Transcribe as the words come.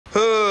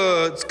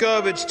it's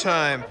garbage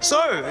time.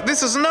 So,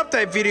 this is an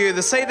update video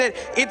to say that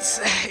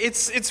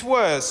it's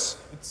worse.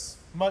 It's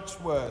much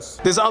worse.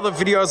 There's other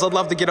videos I'd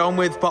love to get on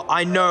with, but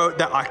I know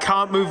that I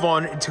can't move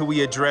on until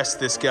we address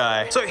this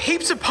guy. So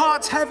heaps of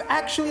parts have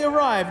actually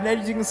arrived, and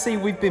as you can see,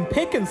 we've been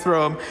picking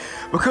through them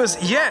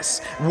because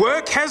yes,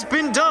 work has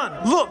been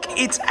done. Look,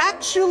 it's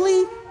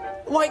actually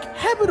like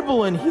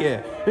habitable in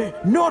here.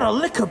 Not a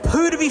lick of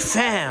poo to be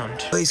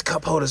found. These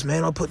cup holders,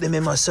 man, I'll put them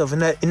in myself in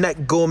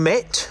that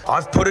gourmet.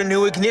 I've put a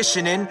new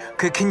ignition in.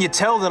 Can you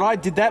tell that I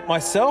did that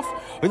myself?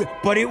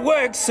 But it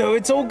works, so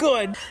it's all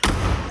good.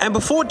 And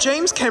before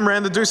James came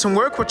around to do some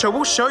work, which I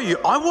will show you,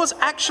 I was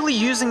actually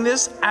using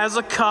this as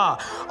a car.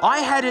 I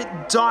had it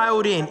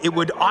dialed in. It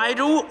would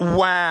idle,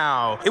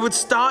 wow. It would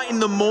start in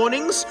the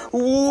mornings,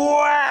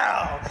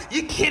 wow.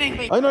 You're kidding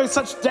me. I know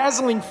such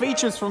dazzling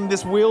features from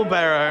this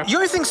wheelbarrow. The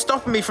only thing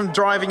stopping me from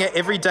driving it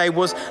every day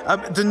was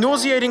the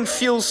nauseating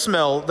fuel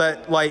smell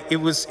that it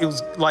was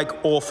like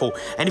awful.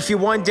 And if you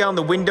wind down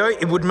the window,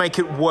 it would make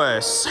it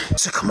worse.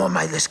 So come on,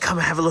 mate, let's come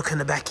and have a look in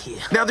the back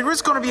here. Now there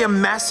is gonna be a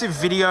massive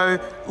video,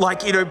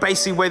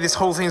 basically where this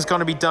whole thing is going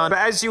to be done. But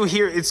as you'll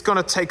hear, it's going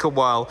to take a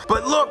while.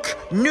 But look,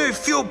 new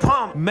fuel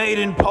pump. Made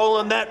in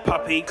Poland, that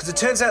puppy. Because it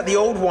turns out the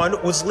old one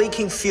was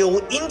leaking fuel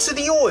into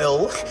the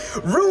oil,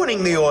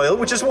 ruining the oil,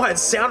 which is why it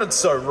sounded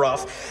so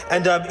rough.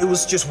 And it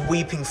was just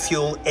weeping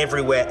fuel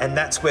everywhere. And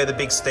that's where the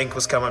big stink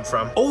was coming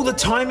from. All the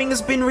timing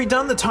has been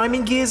redone, the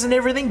timing gears and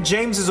everything.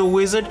 James is a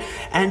wizard.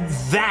 And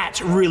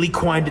that really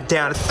quieted it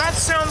down. That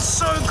sounds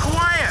so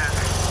quiet.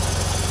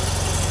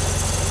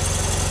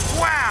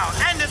 Wow,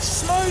 and it's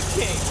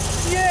smoking,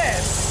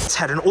 yes. It's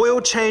had an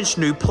oil change,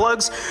 new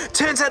plugs.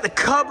 Turns out the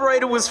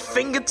carburetor was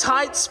finger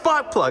tight,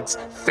 spark plugs,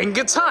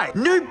 finger tight.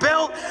 New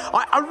belt,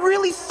 I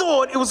really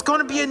thought it was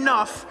gonna be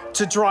enough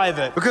to drive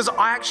it because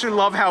I actually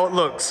love how it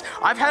looks.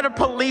 I've had a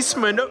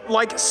policeman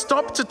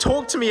stop to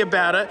talk to me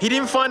about it. He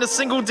didn't find a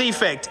single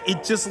defect.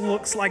 It just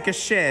looks like a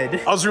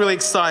shed. I was really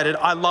excited.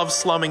 I love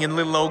slumming in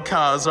little old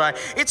cars, right?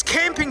 It's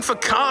camping for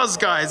cars,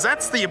 guys.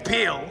 That's the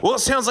appeal. Well, it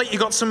sounds like you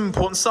got some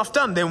important stuff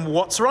done. Then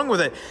what's wrong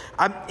with it?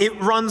 It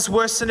runs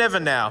worse than ever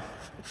now.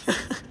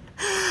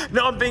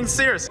 No, I'm being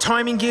serious.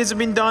 Timing gears have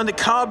been done, the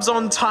carb's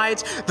on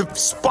tight, the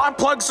spark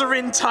plugs are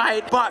in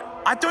tight, but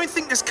I don't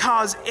think this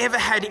car's ever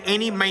had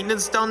any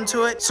maintenance done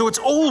to it, so it's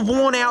all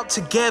worn out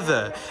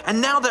together.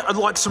 And now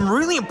that some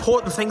really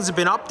important things have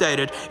been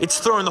updated, it's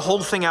throwing the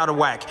whole thing out of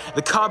whack.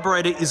 The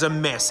carburetor is a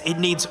mess. It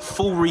needs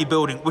full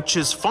rebuilding, which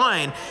is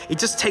fine. It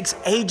just takes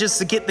ages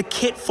to get the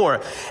kit for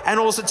it. And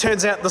also it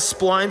turns out the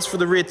splines for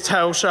the rear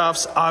tail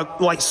shafts are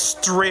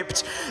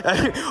stripped.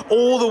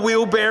 All the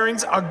wheel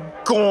bearings are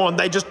gone.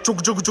 They just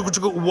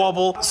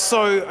wobble.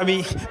 So, I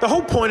mean, the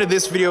whole point of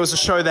this video is to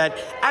show that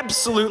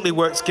absolutely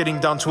work's getting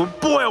done to it.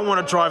 Boy, I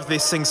want to drive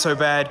this thing so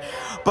bad,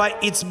 but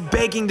it's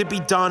begging to be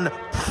done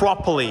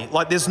properly.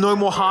 There's no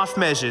more half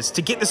measures.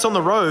 To get this on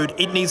the road,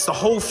 it needs the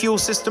whole fuel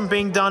system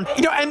being done.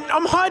 And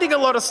I'm hiding a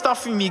lot of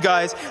stuff from you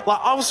guys.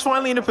 I was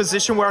finally in a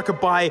position where I could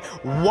buy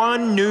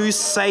one new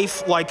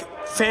safe,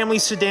 family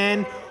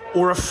sedan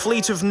or a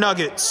fleet of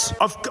nuggets.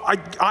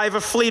 I have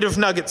a fleet of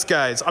nuggets,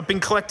 guys. I've been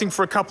collecting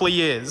for a couple of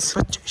years.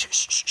 But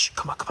shh,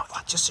 come on,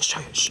 just to show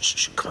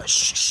you. Come on,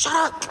 shut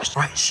up. Right,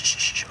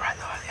 right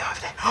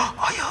over there.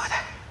 Oh, you're over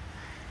there.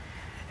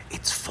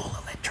 It's full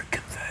electric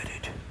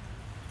converted.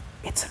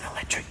 It's an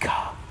electric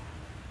car.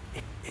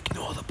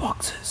 Ignore the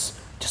boxes.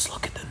 Just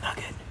look at the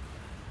nugget.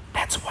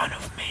 That's one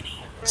of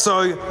many.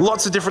 So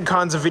lots of different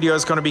kinds of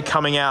videos going to be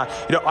coming out.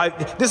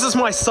 This is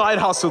my side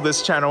hustle,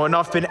 this channel, and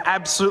I've been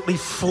absolutely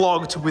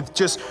flogged with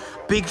just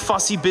big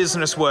fussy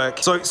business work.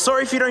 So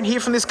sorry if you don't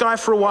hear from this guy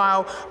for a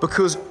while,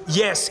 because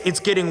yes, it's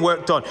getting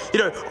worked on.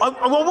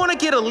 I want to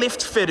get a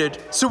lift fitted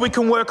so we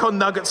can work on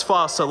nuggets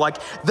faster.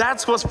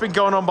 That's what's been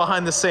going on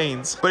behind the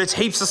scenes. But it's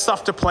heaps of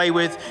stuff to play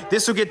with.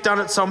 This will get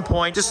done at some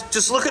point.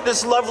 Just look at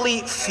this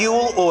lovely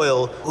fuel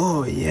oil.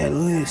 Oh yeah,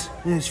 look at this.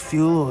 There's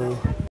fuel oil.